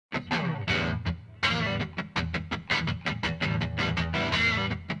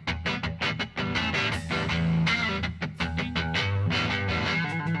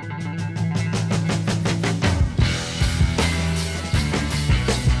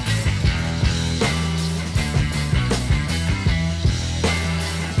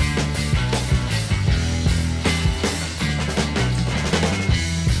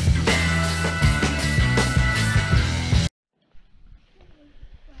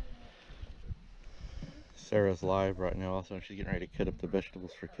Sarah's live right now also, and she's getting ready to cut up the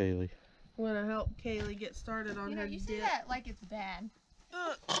vegetables for Kaylee. I'm gonna help Kaylee get started on her you dip. say that like it's bad.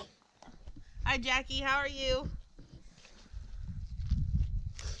 Hi Jackie, how are you?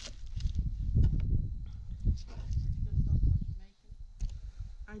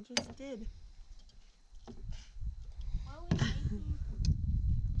 I just did. What are we making?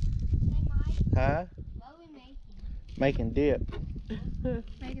 Hey Mike. Huh? What are we making? Making dip.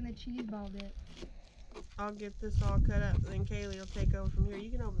 Making the cheese ball dip. I'll get this all cut up, and then Kaylee will take over from here.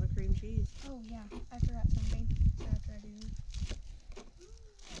 You can open the cream cheese. Oh yeah, I forgot something after I do this.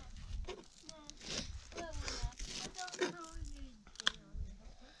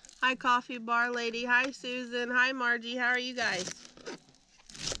 Hi Coffee Bar Lady. Hi Susan. Hi Margie. How are you guys?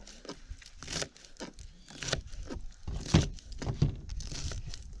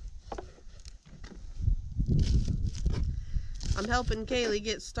 I'm helping Kaylee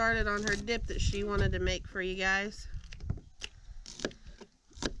get started on her dip that she wanted to make for you guys.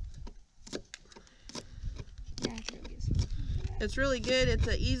 It's really good. It's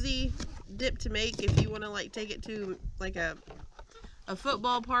an easy dip to make if you want to like take it to like a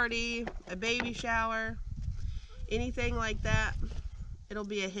football party, a baby shower, anything like that. It'll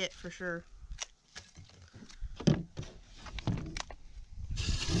be a hit for sure.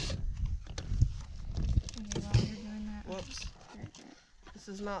 Whoops. This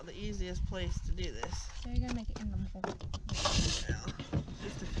is not the easiest place to do this. So you're gonna make it in the bowl. Yeah,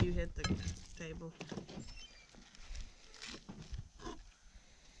 just a few hit the table.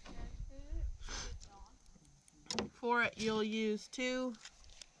 For it, you'll use 2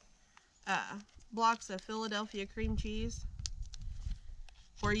 blocks of Philadelphia cream cheese,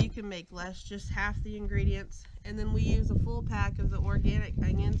 or you can make less, just half the ingredients. And then we use a full pack of the organic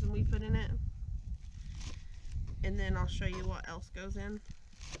onions and we put in it. And then I'll show you what else goes in.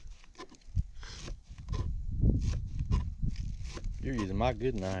 You're using my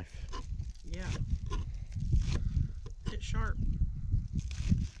good knife. Yeah. It's sharp.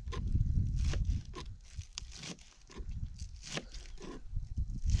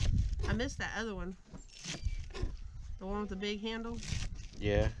 I missed that other one. The one with the big handle?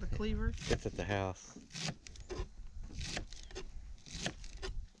 Yeah. The cleaver? It's at the house.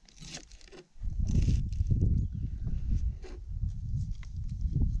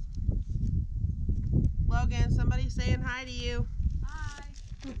 Logan, somebody's saying hi to you. Hi.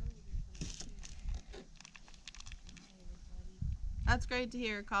 That's great to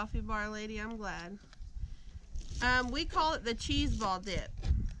hear, Coffee Bar Lady. I'm glad. We call it the cheese ball dip.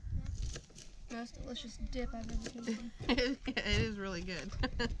 Most delicious dip I've ever tasted. It is really good.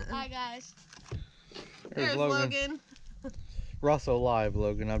 Hi guys. There's Logan. We're also live,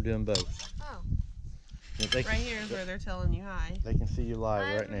 Logan. I'm doing both. Oh. Right here is where they're telling you hi. They can see you live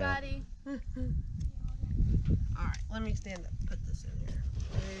Hi right everybody. Alright, let me stand up and put this in here.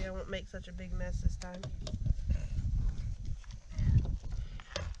 Maybe I won't make such a big mess this time.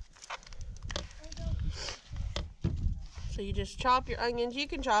 So you just chop your onions. You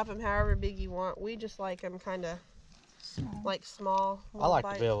can chop them however big you want. We just like them kind of like small. I like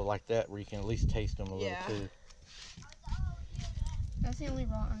to be able like that where you can at least taste them a little Yeah. too. That's the only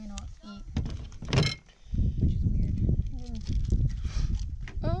raw onion I'll eat. Which is weird.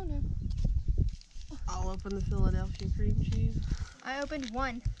 Oh no. I'll open the Philadelphia cream cheese. I opened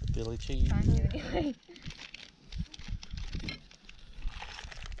one. Philly cheese. Trying to anyway.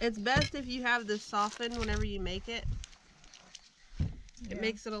 It's best if you have this softened whenever you make it. It Yeah.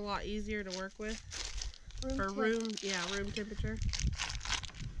 makes it a lot easier to work with. For room temperature.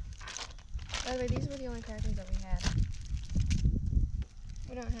 By the way, these were the only crackers that we had.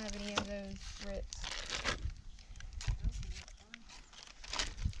 We don't have any of those Ritz.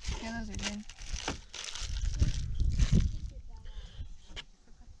 Yeah, those are good.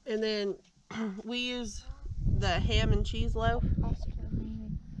 And then we use the ham and cheese loaf.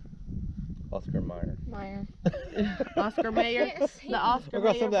 Oscar Mayer. Meyer. Oscar Mayer. The Oscar We've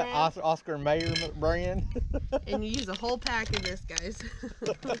got some Mayer of that brand. Oscar Mayer brand. And you use a whole pack of this, guys.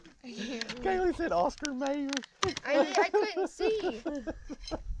 Kaylee said Oscar Mayer. I couldn't see.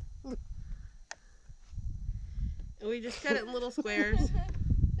 And we just cut it in little squares.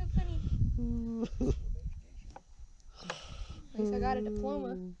 So funny. At least I got a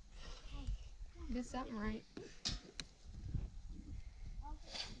diploma. Did something right.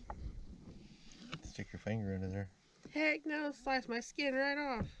 Stick your finger into there. Heck no, slice my skin right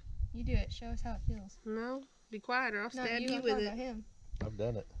off. You do it. Show us how it feels. No, be quiet or I'll Not stab you. you I'm with talking it. about him. I've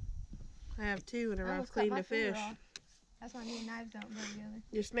done it. I have 2 whenever I I've almost cut cleaned my a finger fish. off. That's why me and knives don't go together.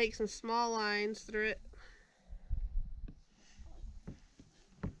 Just make some small lines through it.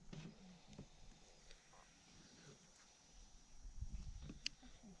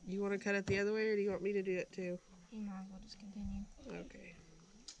 you want to cut it the other way, or do you want me to do it too? You might as well just continue. Okay.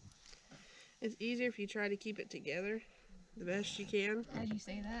 It's easier if you try to keep it together the best you can. As you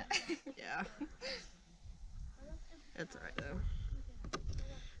say that. Yeah. That's alright though.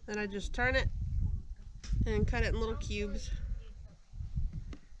 Then I just turn it and cut it in little cubes.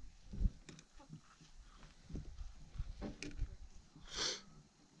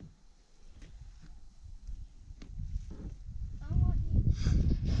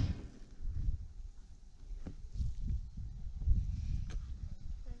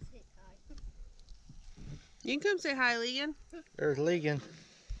 You can come say hi, Legan. There's Legan.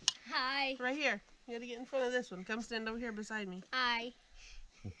 Hi. Right here. You gotta get in front of this one. Come stand over here beside me. Hi.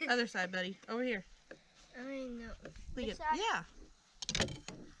 Other side, buddy. Over here. I know. Legan. side? Yeah.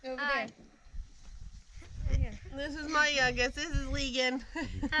 Over Hi. there. This is my youngest. This is Legan.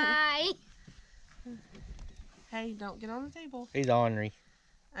 Hi. Hey, don't get on the table. He's ornery.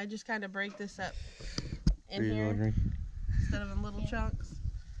 I just kind of break this up in He's here ornery. instead of in little chunks.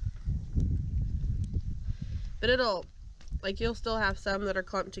 But it'll, like, you'll still have some that are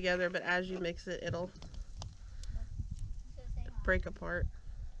clumped together, but as you mix it, it'll break apart.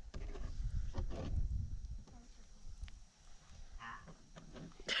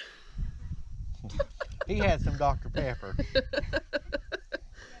 He had some Dr. Pepper.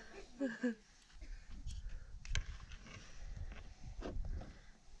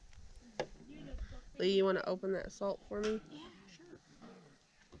 Lee, you want to open that salt for me? Yeah, sure.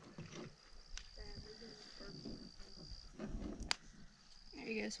 There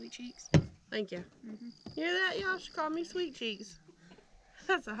you go, sweet cheeks. Thank you. Mhm. Hear that? Y'all should call me Sweet Cheeks.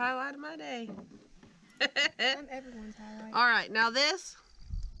 That's the highlight of my day. I'm everyone's highlight. All right, now this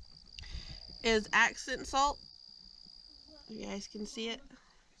is accent salt. You guys can see it.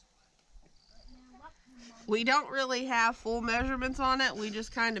 We don't really have full measurements on it. We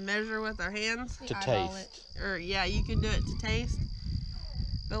just kind of measure with our hands. We To eyeball taste. Or yeah, you can do it to taste.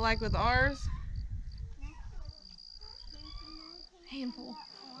 But like with ours, it. Handful.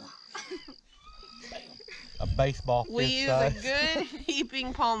 A baseball we fist use size. a good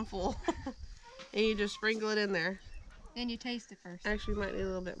heaping palmful. And you just sprinkle it in there. Then you taste it first. Actually, you might need a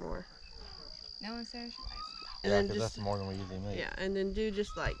little bit more. No one says. And Yeah, then 'cause just, that's more than we usually make. yeah, and then do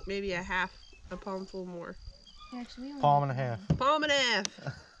just like maybe a palmful more. Actually, we only Palm need and a half. one. Palm and a half.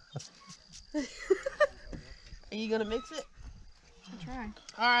 Are you gonna mix it? I'll try.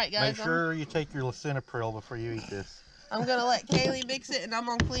 All right, guys. Make sure you take your lisinopril before you eat this. I'm gonna let Kaylee mix it, and I'm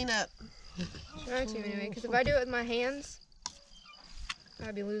gonna clean up. Try to anyway, because if I do it with my hands,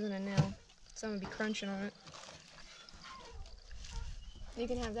 I'd be losing a nail. So I'm gonna be crunching on it. You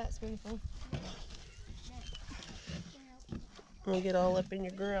can have that spoonful. I'm gonna get all up in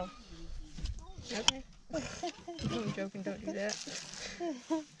your grill. Okay. I'm joking, don't do that.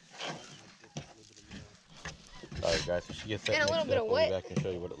 Alright guys, so she gets that And a little mixed bit up, of we'll be what? back and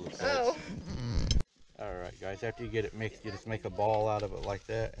show you what it looks like. Oh. Alright guys, after you get it mixed, you just make a ball out of it like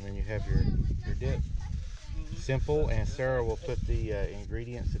that, and then you have your dip. Simple, and Sarah will put the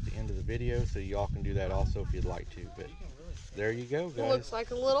ingredients at the end of the video, so y'all can do that also if you'd like to. But there you go, It guys. looks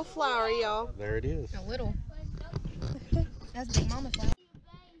like a little flower, y'all. There it is. A little. That's Big Mama flour.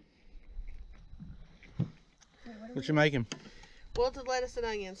 What you making? Wilted lettuce and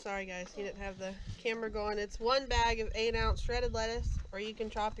onions. Sorry, guys, you didn't have the camera going. It's 1 bag of 8-ounce shredded lettuce, or you can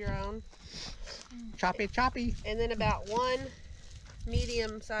chop your own. Choppy, choppy. And then about 1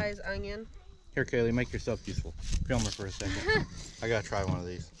 medium-sized onion. Here, Kaylee, make yourself useful. Film her for a second. I gotta try one of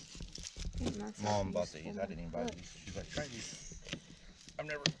these. Mom bought these. I didn't even buy these. She's like, try these. I've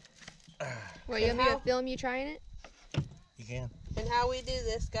never. What, you want me to film you trying it? You can. And how we do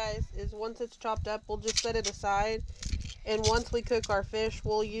this, guys, is once it's chopped up, we'll just set it aside. And once we cook our fish,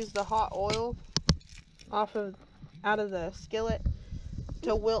 we'll use the hot oil out of the skillet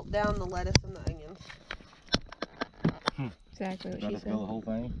to wilt down the lettuce and the onions. Exactly what Gotta she fill the said. whole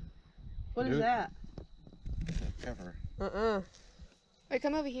thing. What Do is it. that? Pepper. Wait,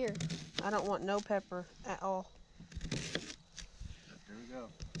 come over here. I don't want no pepper at all. Here we go.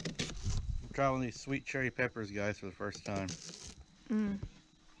 Try one of these sweet cherry peppers, guys, for the first time. Mm.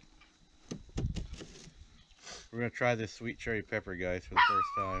 We're gonna try this sweet cherry pepper, guys, for the first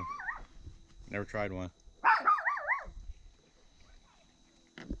time. Never tried one.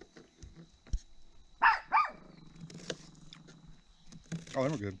 Oh, they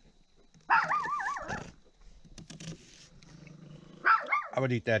were good. I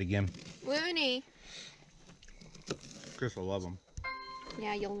would eat that again. Looney. Chris will love them.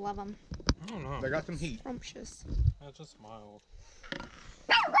 Yeah, you'll love them. I don't know. They got some heat. Scrumptious. I just mild.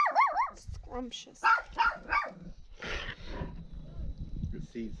 Scrumptious. Good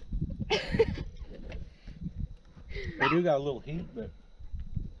seeds. They do got a little heat, but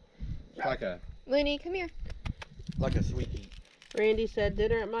it's Lenny, come here. like a sweet heat. Randy said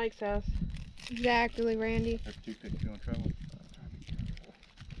dinner at Mike's house. Exactly, Randy. There's toothpicks you want to try one?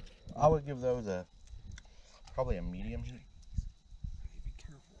 I would give those probably a medium. Be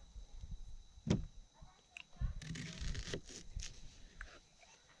careful.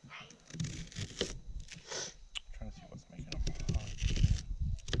 Trying to see what's making them hot.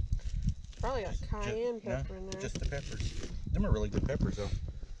 Probably got cayenne pepper in there. Just the peppers. Them are really good peppers, though.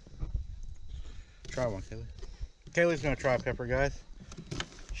 Try one, Kaylee. Kaylee's gonna try a pepper, guys.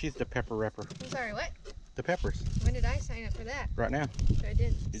 She's the pepper repper. I'm sorry, what? The peppers. When did I sign up for that? Right now. I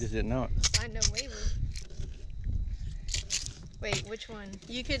didn't. You just didn't know it. Signed no waiver. Wait, which one?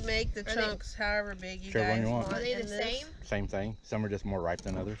 You could make the Are they- chunks however big you Whichever one guys you want. Are they the and this- same? Same thing. Some are just more ripe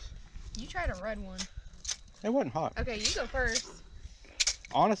than others. You tried a red one. It wasn't hot. Okay, you go first.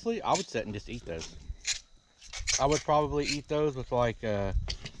 Honestly, I would sit and just eat those. I would probably eat those with like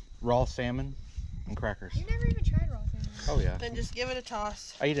raw salmon and crackers. You never even tried raw salmon. Oh yeah. Then just give it a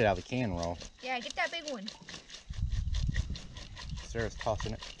toss. I eat it out of the can raw. Yeah, get that big one. Sarah's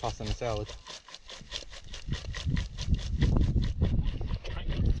tossing the salad. I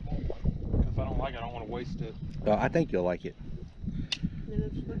get a small one. If I don't like it, I don't want to waste it. I think you'll like it. Did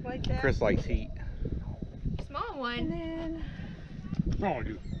it just look like that? Chris likes heat. Small one. Oh,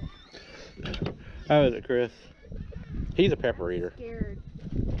 dude. How is it, Chris? He's a pepper eater. Scared.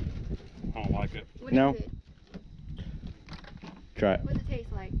 I don't like it. What No. is it? Try it. What's it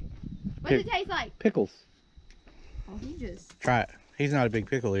taste like? What does it taste like? Pickles. Oh, he just. Try it. He's not a big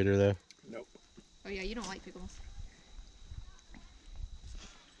pickle eater though. Nope. Oh yeah, you don't like pickles.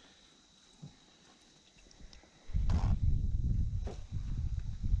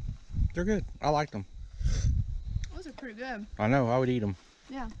 They're good. I like them. Those are pretty good. I know. I would eat them.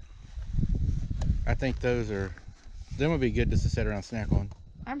 Yeah. I think them would be good just to sit around and snack on.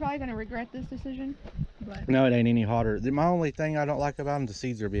 I'm probably gonna regret this decision, but No, it ain't any hotter. My only thing I don't like about them, the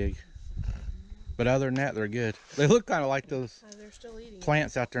seeds are big. But other than that, they're good. They look kind of like those They're still eating.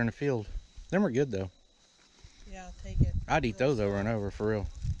 plants out there in the field. Them are good though. Yeah, I'll take it. I'd eat those over and over for real.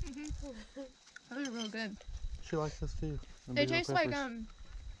 those are real good. She likes those too. Them They big old taste like peppers.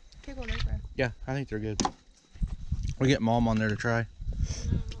 pickled okra. Yeah, I think they're good. We'll get Mom on there to try.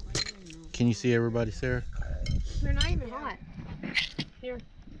 Can you see everybody, Sarah? They're not even hot.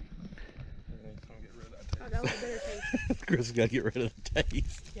 Oh, that was a better taste. Chris has got to get rid of the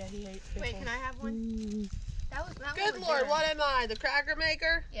taste. Yeah, he hates Wait, pickles. can I have one? That one Good was Lord, good. what am I? The cracker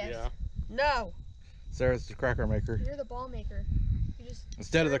maker? Yes. Yeah. No. Sarah's the cracker maker. You're the ball maker. You just.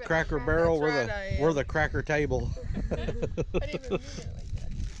 Instead of the serve it cracker like barrel, That's right, I am. we're the cracker table. I didn't even mean it like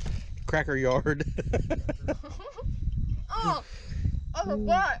Cracker yard. that. Oh, I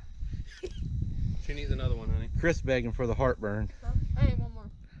forgot. She needs another one, honey. Chris begging for the heartburn. I need one more,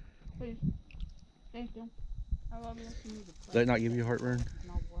 please. Thank you. I love you. Does that not give you heartburn?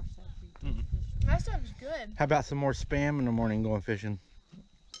 That stuff's good. How about some more spam in the morning going fishing?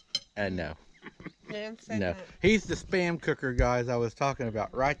 No. Man, say No. that. He's the spam cooker, guys, I was talking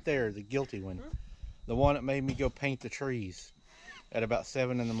about. Right there, the guilty one. The one that made me go paint the trees at about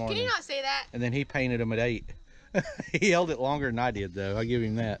 7 in the Can morning. you not say that? And then he painted them at 8. He held it longer than I did, though. I'll give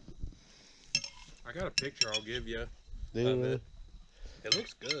him that. I got a picture I'll give you. Dude, Of it. It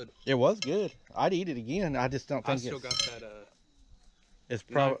looks good. it was good. I'd eat it again. I just don't I think still it's, got that it's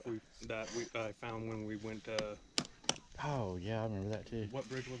knife probably. that I found when we went Oh, yeah, I remember that, too. what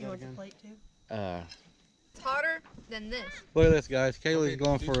bridge was You that want the again? plate too? It's hotter than this. Look at this, guys. Kaylee's Okay,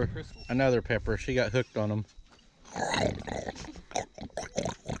 going do for some crystals. another pepper. She got hooked on them.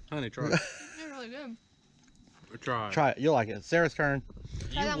 Honey, try it. They're really good. Try it. Try it. You'll like it. Sarah's turn.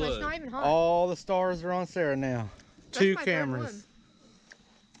 Try that one. It's would. not even hot. All the stars are on Sarah now. That's 2 my third cameras. one.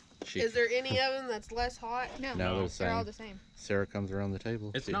 She, Is there any of them that's less hot? No, No, they're the they're all same. the same. Sarah comes around the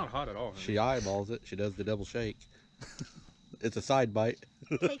table. It's she, not hot at all. Honey. She eyeballs it. She does the double shake. It's a side bite.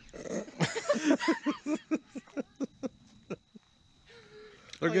 Take- They're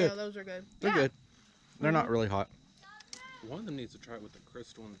Oh, good. yeah, those are good. They're Yeah. good. They're not really hot. One of them needs to try it with the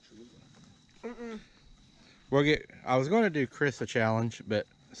crystal and the Cholula. I was going to do Chris a challenge, but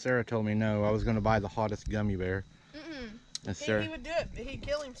Sarah told me no. I was going to buy the hottest gummy bear. Mm-mm. And He Sarah, would do it. He'd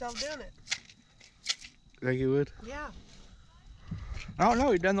kill himself doing it. think you would? Yeah, I don't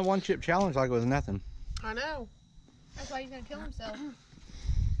know. He done the 1 chip challenge like it was nothing. I know. That's why he's gonna kill himself.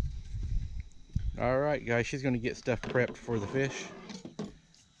 All right, guys. She's going to get stuff prepped for the fish.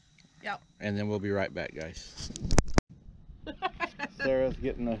 Yep. And then we'll be right back, guys. Sarah's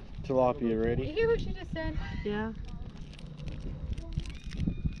getting the tilapia You ready. hear what she just said? Yeah.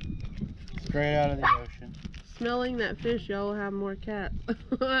 Straight out of the ocean. Smelling that fish, y'all will have more cat.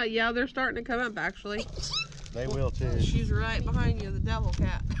 Yeah, they're starting to come up actually. They will too. She's right behind you, the devil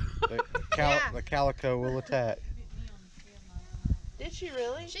cat. The calico will attack. Did she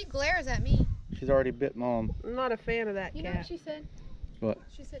really? She glares at me. She's already bit Mom. I'm not a fan of that You know what cat. she said? What?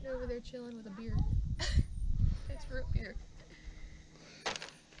 She's sitting over there chilling with a beer. It's root beer.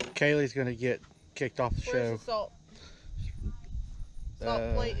 Kaylee's gonna get kicked off the Where's show. the salt?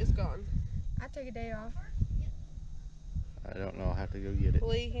 Salt plate is gone. I took a day off. I don't know. I'll have to go get it.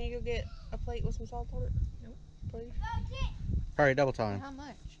 Lee, can you go get a plate with some salt on it? Nope. Please. Hurry, double time. How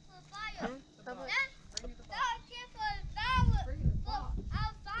much? Double.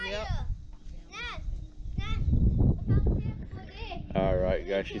 Yep. Alright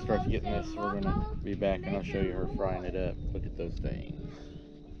guys, she starts getting this. We're gonna be back and I'll show you her frying it up. Look at those things.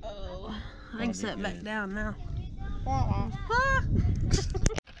 Oh, I can sit back down now.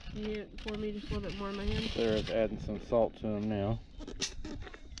 You pour me just a little bit more in my hand. Sarah's adding some salt to them now.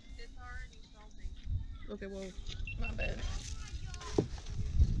 Okay, well, my bad.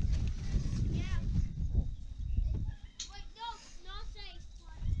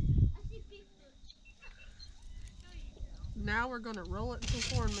 Now we're gonna roll it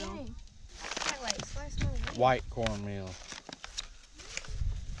into cornmeal. White cornmeal.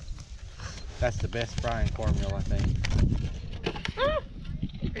 That's the best frying cornmeal, I think.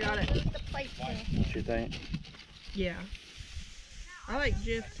 Got it. The plate. What you think? Yeah. I like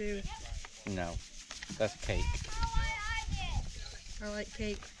Jif too. No. That's cake. I like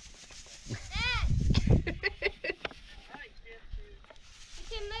cake.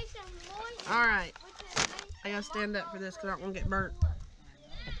 Alright. I gotta stand up for this because I don't want to get burnt.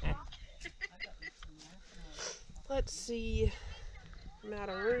 Let's see. I'm out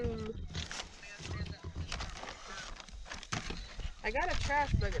of room. I got a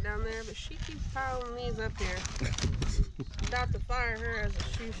trash bucket down there, but she keeps piling these up here. I'm about to fire her as a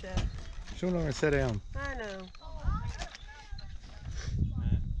shoe chef. She'll never sit down. I know.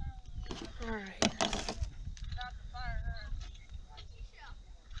 Alright.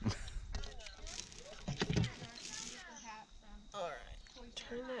 Alright.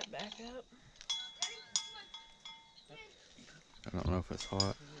 Turn that back up. I don't know if it's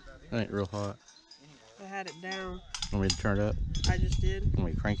hot. It ain't real hot. I had it down. Want me to turn it up? I just did. Want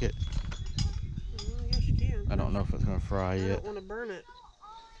me to crank it? Well, I guess you can. I don't know if it's gonna fry I yet. don't want to burn it.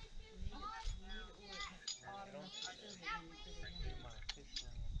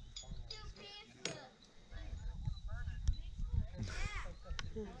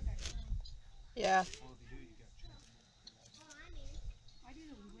 Yeah.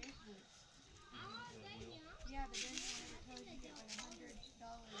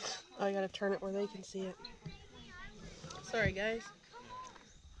 I gotta turn it where they can see it. Sorry, guys.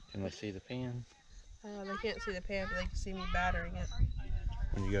 Can they see the pan? They can't see the pan, but they can see me battering it.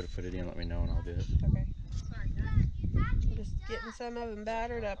 When you go to put it in, let me know and I'll do it. Okay. I'm just getting some of them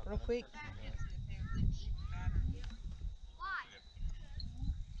battered up real quick.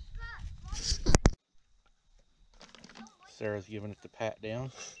 Sarah's giving it the pat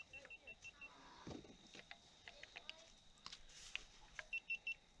down.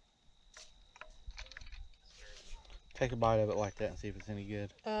 Take a bite of it like that and see if it's any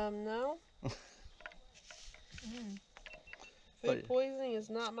good. No. Food poisoning is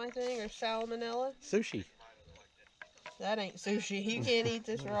not my thing, or salmonella. Sushi. That ain't sushi. You can't eat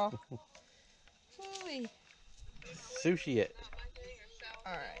this raw. Ooh-wee. Sushi it.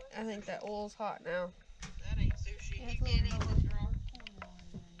 Alright, I think that oil's hot now. That ain't sushi. You can't eat this raw.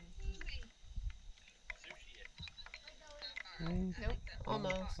 Nope.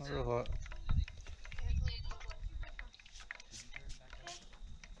 Almost. Not real hot.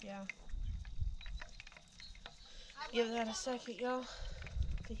 Yeah. Give that a second, y'all,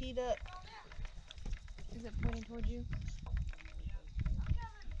 to heat up. Is it pointing towards you?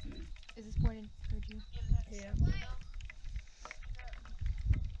 Is this pointing towards you? Yeah.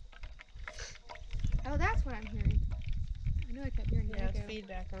 Oh, that's what I'm hearing. I knew I kept hearing Yeah, the it's echo.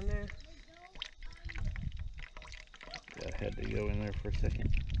 feedback on there. Yeah, I had to go in there for a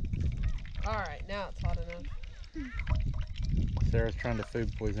second. Alright, now it's hot enough. Sarah's trying to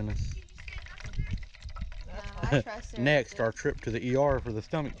food poison us. I trust her. Next, our trip to the ER for the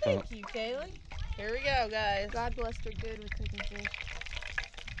stomach pump. Thank you, Kaylee. Here we go, guys. God bless her good with cooking fish.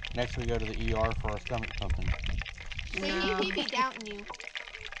 Next, we go to the ER for our stomach pumping. See, he be doubting you.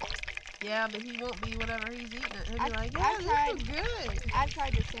 Yeah, but he won't be whatever he's eating it. He'll be I- like, I yeah, tried- this is good. I've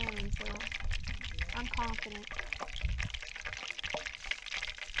tried the salmon, so I'm confident.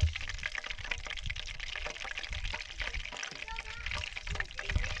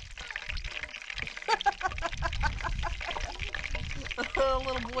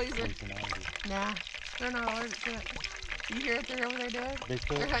 little boys are. Poison ivy. Nah, they're not allergic to it. You hear what they're over there doing? They're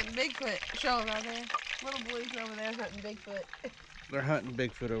Bigfoot? hunting Bigfoot. Show them right there. Little boys over there hunting Bigfoot. They're hunting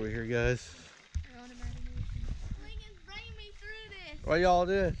Bigfoot over here, guys. Lincoln's bringing me through this. What y'all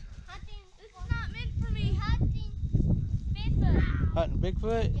did? Hunting. This is not meant for me. Hunting Bigfoot. Hunting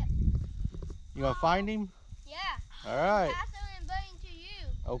Bigfoot? Yep. You gonna find him? Yeah. All right. Paso and inviting to you.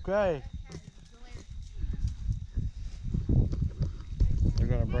 Okay. They're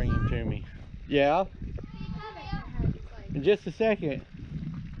gonna bring him to me. Yeah. In just a second.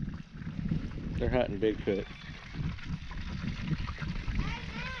 They're hunting Bigfoot.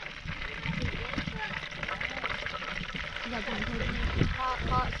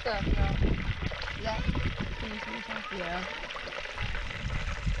 Hot stuff, y'all. Yeah.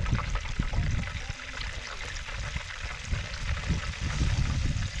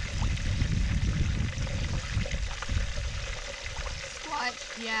 What?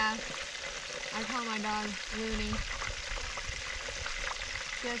 Yeah. I call my dog Looney.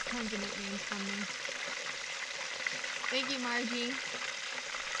 She has tons of nicknames from me. Thank you, Margie.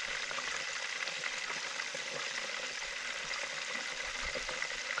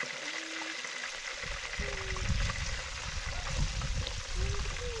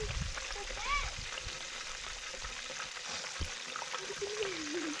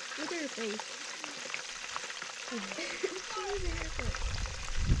 Look at her face. You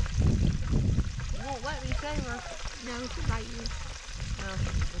won't let me save her. No, she'll bite you. No,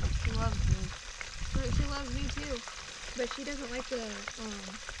 she loves me. She loves me too. But she doesn't like the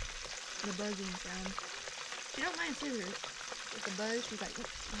buzzing sound. She don't mind scissors. With the buzz, she's like,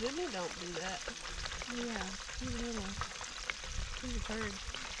 Jimmy don't do that. oh yeah, she's little. She's a bird.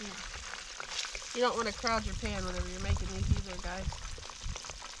 You don't want to crowd your pan whenever you're making these either, guys.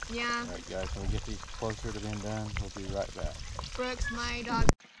 Yeah, All right, guys. When we get these closer to being done, we'll be right back. Brooks, my dog.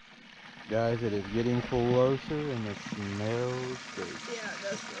 Guys, it is getting closer and it smells good. Yeah, it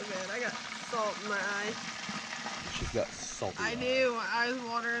does feel good. I got salt in my eye. She's got salty I eyes. do. My eyes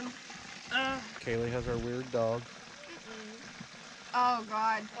watering. Kaylee has our weird dog. Oh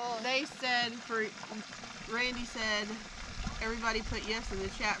God. Oh. They said Randy said everybody put yes in the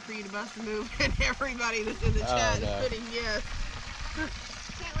chat for you to bust a move, and everybody that's in the Oh, chat no. is putting yes.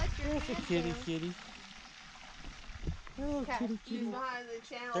 Can't let your There's a hands kitty, down. kitty. Oh, kitty, He's kitty. behind the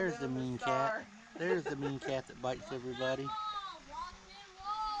channel. There's the doing mean star. cat. There's the mean cat that bites everybody.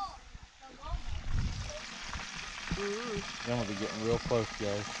 I'm gonna be getting real close,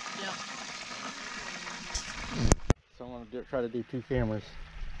 guys. Yep. So I'm gonna try to do 2 cameras.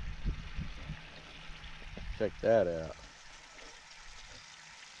 Check that out.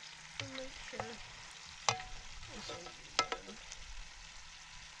 Make sure.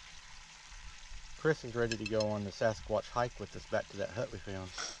 Chris is ready to go on the Sasquatch hike with us back to that hut we found.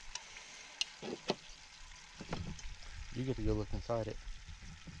 You get to go look inside it.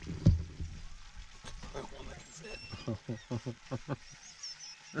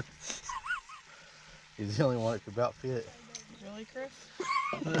 He's the only one that could about fit. Really, Chris?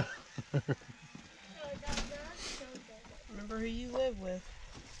 Remember who you live with.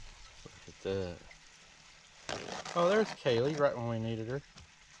 Look at that. Oh, there's Kaylee right when we needed her.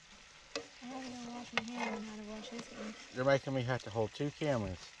 I have to go wash my hands and how to wash this one. You're making me have to hold 2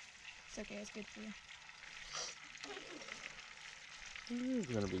 cameras. It's okay, it's good for you. It's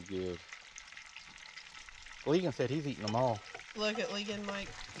gonna be good. Legan said he's eating them all. Look at Legan, Mike.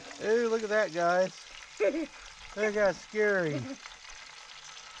 Ooh, look at that, guys. That guy's scary.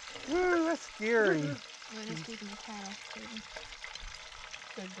 Ooh, that's scary. Luna's keeping the cat off the table.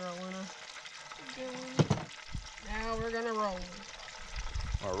 Good girl, Luna. Good one. Now we're gonna roll.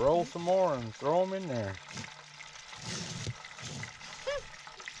 I'll roll some more and throw them in there.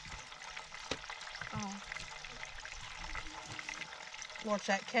 Oh, Watch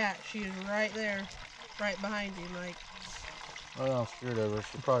that cat. She is right there. Right behind you, Mike. Well, I'm scared of her.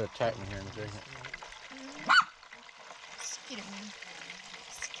 She'll probably attack me here in a second. skid at me.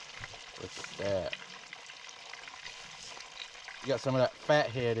 Look at that. You got some of that fat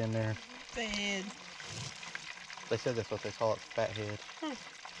head in there. Bad. They said that's what they call it, fat head.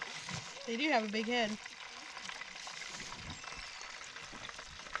 They do have a big head.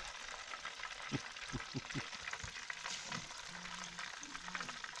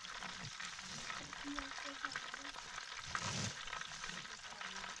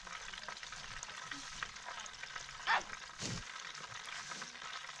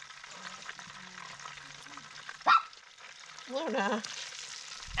 Luna.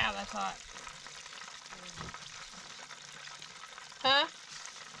 Ow, that's hot. Huh?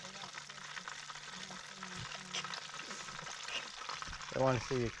 I want to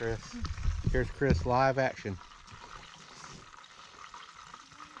see you, Chris. Here's Chris live action.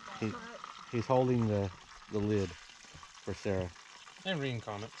 He's holding the lid for Sarah. And reading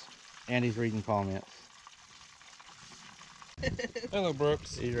comments. And he's reading comments. Hello,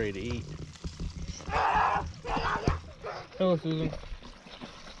 Brooks. He's ready to eat. Hello, Susan.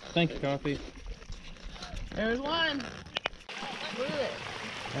 Thank you, coffee. There's one. Look at it.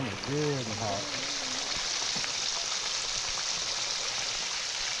 And it's good and hot.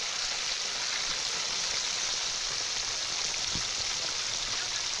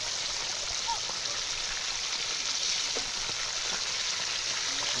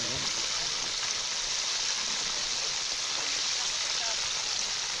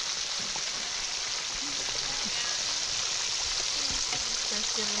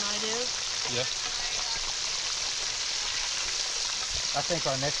 Just giving ideas. Yeah. I think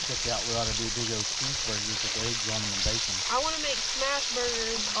our next cookout we ought to do big old cheeseburgers with eggs on them and bacon. I want to make smash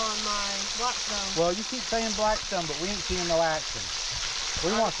burgers on my Blackstone. Well, you keep saying Blackstone, but we ain't seeing no action.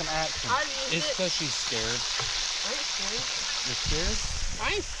 We want some action. I've used It's it. because she's scared. I ain't scared. You're scared? I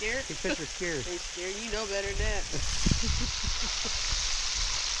ain't scared. She said you're scared. I ain't scared. You know better than that.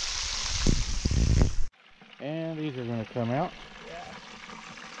 And these are going to come out. Yeah.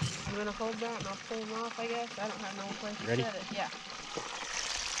 I'm gonna hold that and I'll pull them off, I guess. I don't have no place to Ready? set it. Yeah.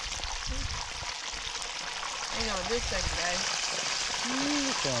 Hang on just a second, guys.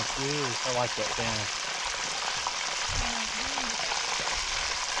 Sounds good. I like that sound.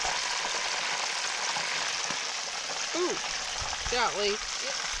 Ooh. Golly.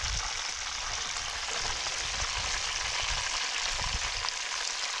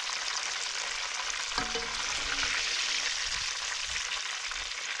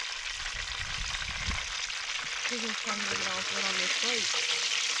 We're just trying to get it all put on this plate.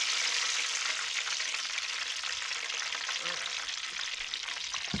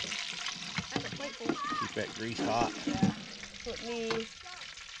 That's a plate full. Keep that grease hot. Yeah. Let me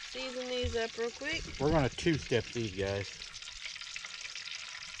season these up real quick. We're going to two-step these guys.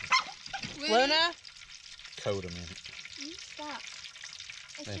 Luna? Coat them in it. You stop.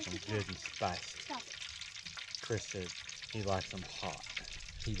 It's Make just them a good cat. and spicy. Stop. Chris said he likes them hot.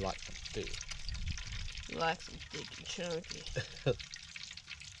 He likes them thick. You like some thick and chunky.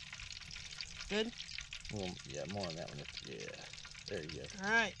 Good? Well, yeah, more on that one. Yeah, there you go.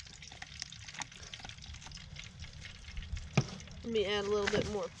 Alright. Let me add a little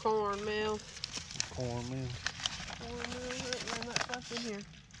bit more cornmeal. Cornmeal. Cornmeal, not much left in here.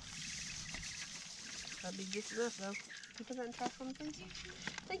 That'd be just enough though. Can you put that in trash for me, please?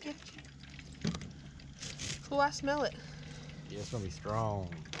 Thank you. Oh, I smell it. Yeah, it's going to be strong.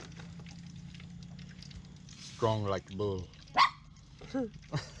 Strong like the bull.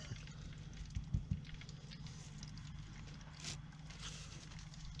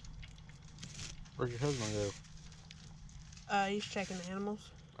 Where's your husband go? He's checking the animals.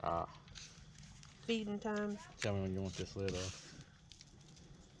 Ah, Feeding time. tell me when you want this lid off.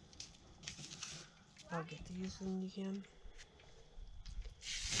 I'll get these when you can.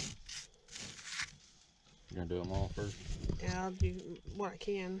 You're going to do them all first? Yeah, I'll do what I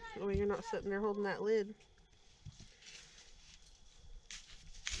can. Well, you're not sitting there holding that lid.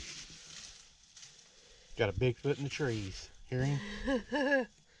 Got a big foot in the trees. Hear him?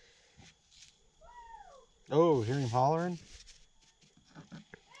 Oh, hear him hollering?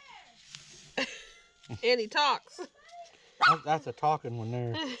 And he talks. That's a talking one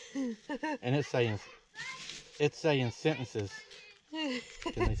there. And it's saying sentences.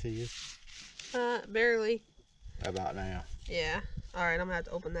 Can they see you? Barely. About now. Yeah. Alright, I'm gonna have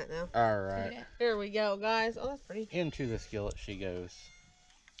to open that now. Alright. Here we go, guys. Oh, that's pretty. Into the skillet she goes.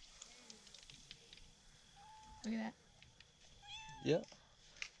 Look at that. Yep.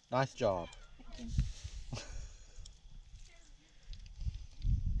 Nice job. Thank you.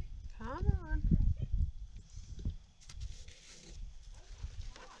 Come on.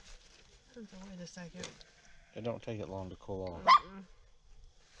 Wait a second. It don't take it long to cool off. Mm-mm.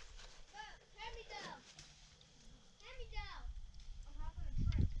 Hand me down. Hand me down. I'm having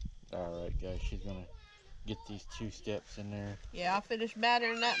a drink. Alright guys, she's gonna get these two steps in there. Yeah, I'll finish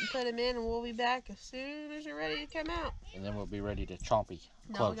battering that and put them in, and we'll be back as soon as you're ready to come out. And then we'll be ready to chompy.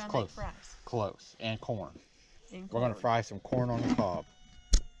 No, Close, we gotta close, make fries. close. And corn. And We're gonna corn. fry some corn on the cob.